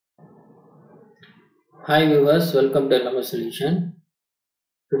Hi viewers, welcome to LMS Solution.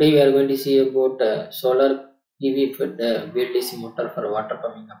 Today we are going to see about solar PV for the BLDC motor for water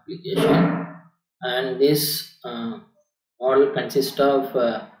pumping application. And this model consists of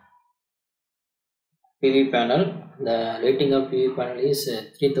PV panel. The rating of PV panel is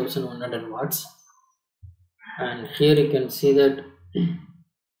 3100 watts. And here you can see that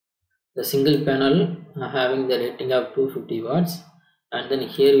the single panel having the rating of 250 watts. And then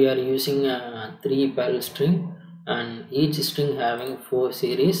here we are using 3 parallel string, and each string having 4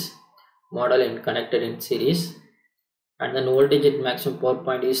 series model and connected in series. And then voltage at maximum power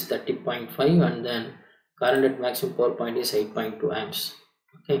point is 30.5, and then current at maximum power point is 8.2 amps.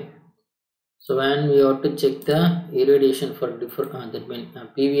 Okay, so when we have to check the irradiation for different that means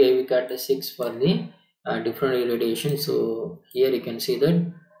PV IV characteristics for the different irradiation. So here you can see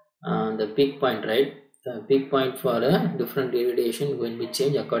that the peak point, right? The peak point for a different irradiation will be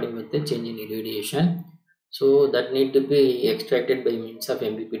changed according with the change in irradiation. So that need to be extracted by means of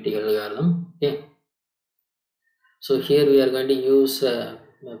MPPT algorithm. Okay. So here we are going to use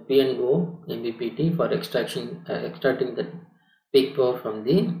P&O MPPT for extracting the peak power from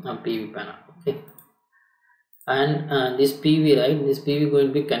the PV panel. Okay. And this PV, right? This PV going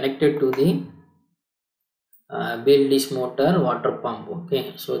to be connected to the BLDC motor water pump.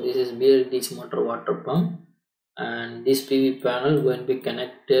 Okay, so this is BLDC motor water pump, and this PV panel going to be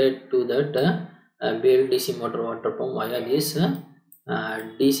connected to that BLDC motor water pump via this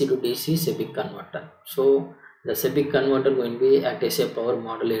DC to DC SEPIC converter. So the SEPIC converter going to be act as a power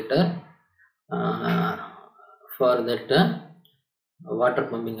modulator for that water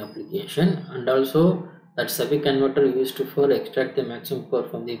pumping application, and also that SEPIC converter used for extract the maximum power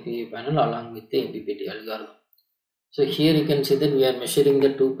from the PV panel along with the MPPT algorithm. So here you can see that we are measuring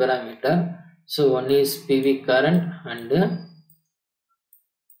the two parameter. So one is PV current and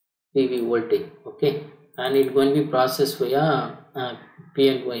PV voltage. Okay, and it's going to be processed via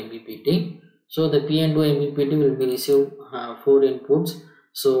P&O MPPT. So the P&O MPPT will be receive 4 inputs.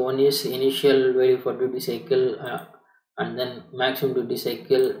 So one is initial value for duty cycle, and then maximum duty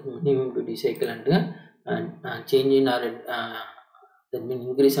cycle, minimum duty cycle, and change in or that means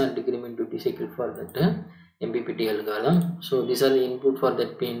increase or decrement duty cycle for that MPPT algorithm. So these are the input for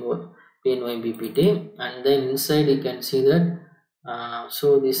that P&O MPPT, and then inside you can see that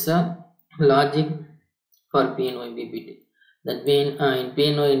so this is a logic for P&O MPPT. That means in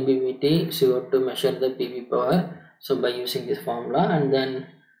P&O MPPT, so you have to measure the PV power. So by using this formula, and then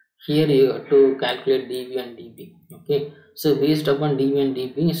here you have to calculate dV and dP. Okay, so based upon dV and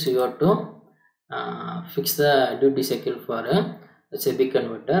dP, so you have to fix the duty cycle for a SEPIC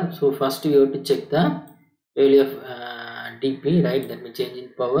converter. So first you have to check the value of dP, right? That means change in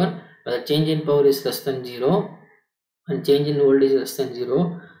power. The change in power is less than 0 and change in voltage is less than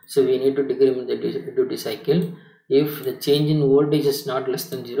 0, so we need to decrement the duty cycle. If the change in voltage is not less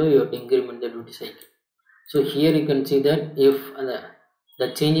than 0, you have to increment the duty cycle. So here you can see that if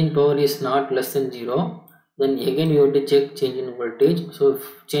the change in power is not less than 0, then again you have to check change in voltage. So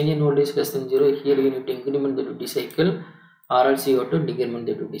if change in voltage is less than 0, here you need to increment the duty cycle, or else you have to decrement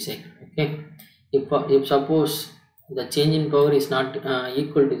the duty cycle. Okay, if suppose the change in power is not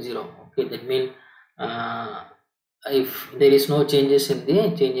equal to 0, okay, that means if there is no changes in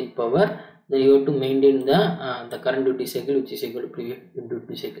the change in power, then you have to maintain the current duty cycle, which is equal to previous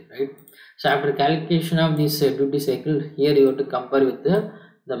duty cycle, right? So after calculation of this duty cycle, here you have to compare with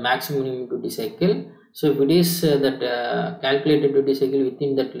the maximum minimum duty cycle. So if it is that calculated duty cycle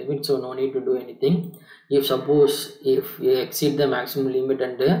within that limit, so no need to do anything. If suppose if you exceed the maximum limit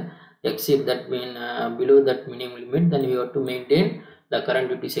and exceed that mean below that minimum limit, then you have to maintain the current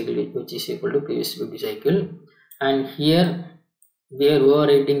duty cycle, which is equal to previous duty cycle. And here we are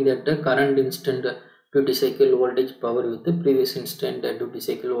overwriting that the current instant duty cycle voltage power with the previous instant duty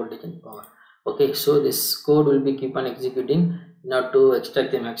cycle voltage and power. Okay, so this code will be keep on executing in order to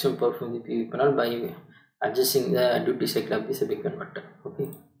extract the maximum power from the PV panel by adjusting the duty cycle of the SEPIC converter. Okay,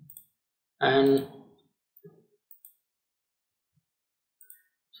 and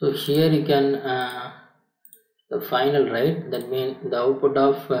so here you can the final, right? That means the output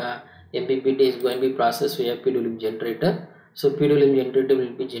of MPPT is going to be processed via PWM generator. So PWM generator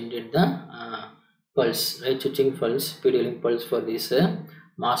will be generate the pulse, right? Switching pulse, PWM pulse for this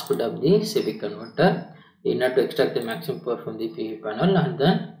MOSFET of the SEPIC converter in order to extract the maximum power from the PV panel, and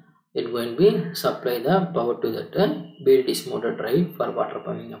then it going to be supply the power to that BLDC motor drive for water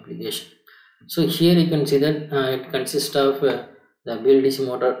pumping application. So here you can see that it consists of the BLDC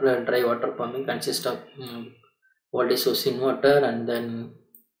motor drive water pumping consists of voltage source inverter and then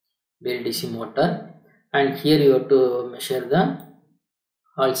BLDC motor, and here you have to measure the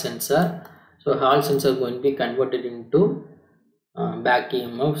Hall sensor. So Hall sensor going to be converted into back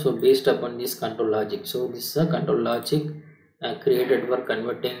EMF, so based upon this control logic. So this is a control logic created for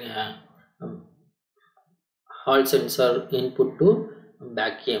converting um, Hall sensor input to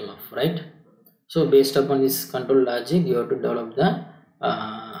back EMF, right? So based upon this control logic, you have to develop the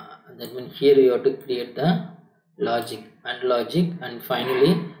that means here you have to create the logic and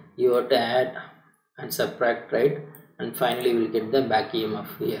finally you have to add and subtract, right? And finally you will get the back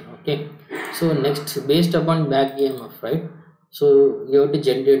EMF here. Okay, so next, based upon back EMF, right? So you have to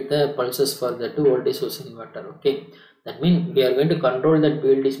generate the pulses for the 2 voltage source inverter. Okay, that means we are going to control that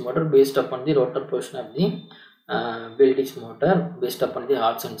BLDC motor based upon the rotor portion of the BLDC motor based upon the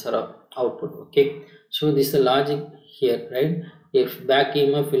Hall sensor output. Okay, so this is the logic here, right? If back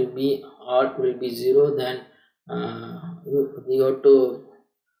EMF will be 0, then you have to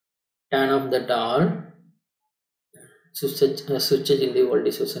turn off that all switches in the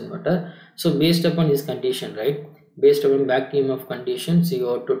voltage source inverter. So based upon this condition, right, based upon back EMF conditions, you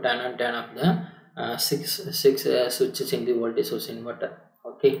have to turn off the 6 switches in the voltage source inverter.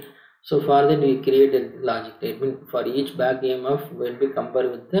 Okay, so for that we created logic, right? For each back EMF will be compared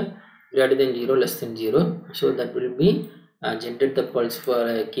with the greater than 0, less than 0, so that will be generate the pulse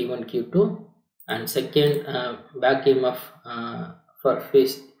for Q1, Q2, and second back EMF for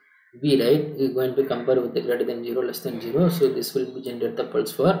phase B, right, is going to compare with the greater than 0, less than 0, so this will be generate the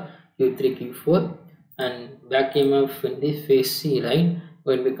pulse for Q3, Q4, and back EMF in the phase C, right,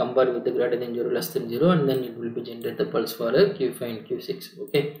 when we compare with the greater than 0, less than 0, and then it will be generate the pulse for Q5 and Q6.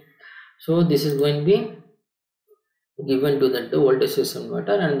 Okay, so this is going to be given to that voltage source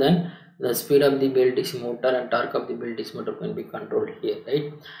inverter, and then the speed of the BLDC motor and torque of the BLDC motor can be controlled here,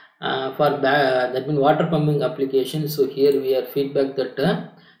 right? That means water pumping application. So here we are feedback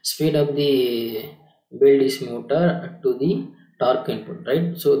that speed of the BLDC motor to the torque input,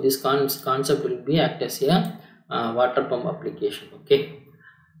 right? So this concept will be act as a water pump application. Okay,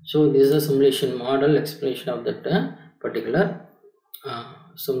 so this is a simulation model explanation of that particular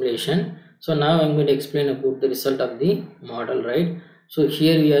simulation. So now I'm going to explain about the result of the model, right? So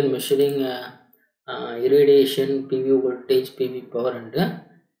here we are measuring irradiation, PV voltage, PV power, and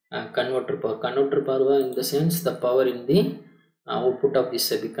converter power. Converter power in the sense the power in the output of the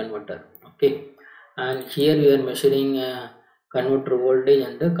SEPIC converter. Okay, and here we are measuring converter voltage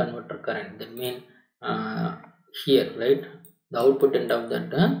and the converter current. That means here, right, the output end of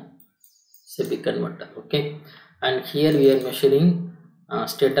that SEPIC converter. Okay, and here we are measuring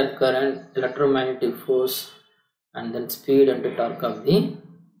stator current, electromagnetic force, and then speed and the torque of the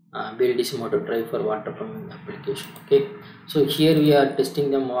BLDC motor drive for water pumping application. Okay, so here we are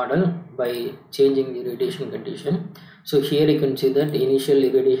testing the model by changing the irradiation condition. So here you can see that initial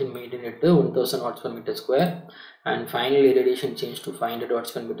irradiation maintained at 1000 watts per meter square, and final irradiation changed to 500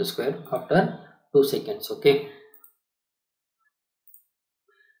 watts per meter square after 2 seconds. Okay,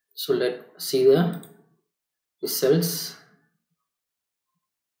 so let's see the results.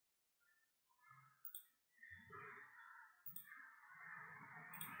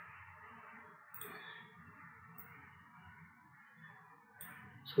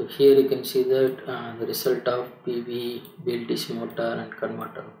 So here you can see that the result of PV, BLDC motor and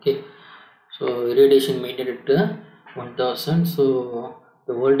converter. Okay, so irradiation maintained at 1000, so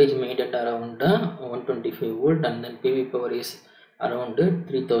the voltage maintained around 125 volt, and then PV power is around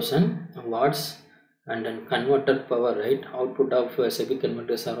 3000 watts, and then converter power, right, output of SEPIC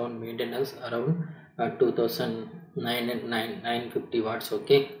converter is around maintenance around 2950 watts.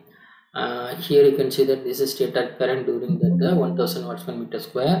 Okay, here you can see that this is stator current during that 1000 watts per meter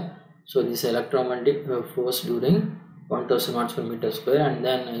square. So this electromagnetic force during 1000 watts per meter square, and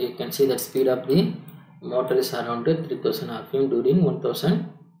then you can see that speed of the motor is around 3000 rpm during 1000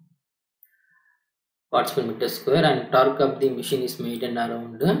 watts per meter square, and torque of the machine is maintained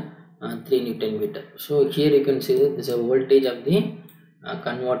around 3 Newton meter. So here you can see that this is a voltage of the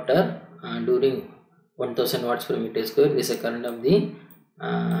converter during 1000 watts per meter square. This is a current of the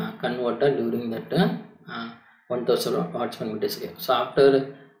converter during that 1000 watts per meter square. So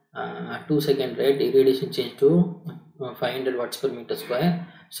after 2 seconds, right, irradiation changed to 500 watts per meter square.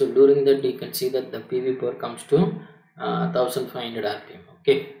 So during that you can see that the PV power comes to 1500 rpm.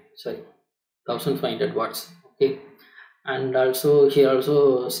 Okay, sorry, 1500 watts. Okay, and also here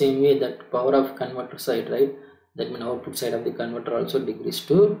also same way that power of converter side, right, that means output side of the converter also decreased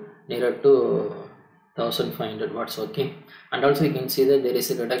to nearer to 1500 watts. Okay, and also you can see that there is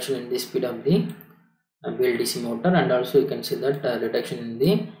a reduction in the speed of the BLDC motor, and also you can see that reduction in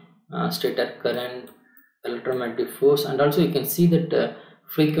the stator current, electromagnetic force, and also you can see that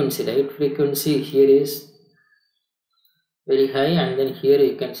frequency, right, frequency here is very high, and then here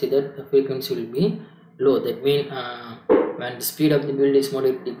you can see that the frequency will be low. That means when the speed of the build is more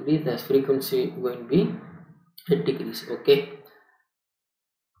 8 degrees, the frequency going to be 8 degrees. Okay,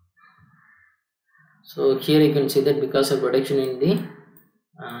 so here you can see that because of reduction in the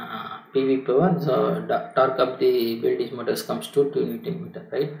PV power, the torque of the BLDC motors comes to 2 Newton meter,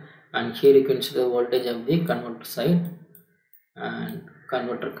 right? And here you can see the voltage of the converter side and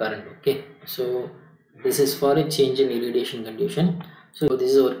converter current. Okay, so this is for a change in irradiation condition. So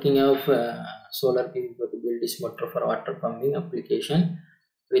this is working of solar PV for the BLDC motor for water pumping application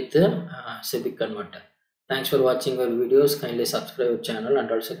with the SEPIC converter. Thanks for watching our videos. Kindly subscribe our channel and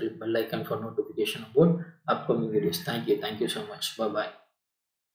also click bell icon for notification about upcoming videos. Thank you so much. Bye bye.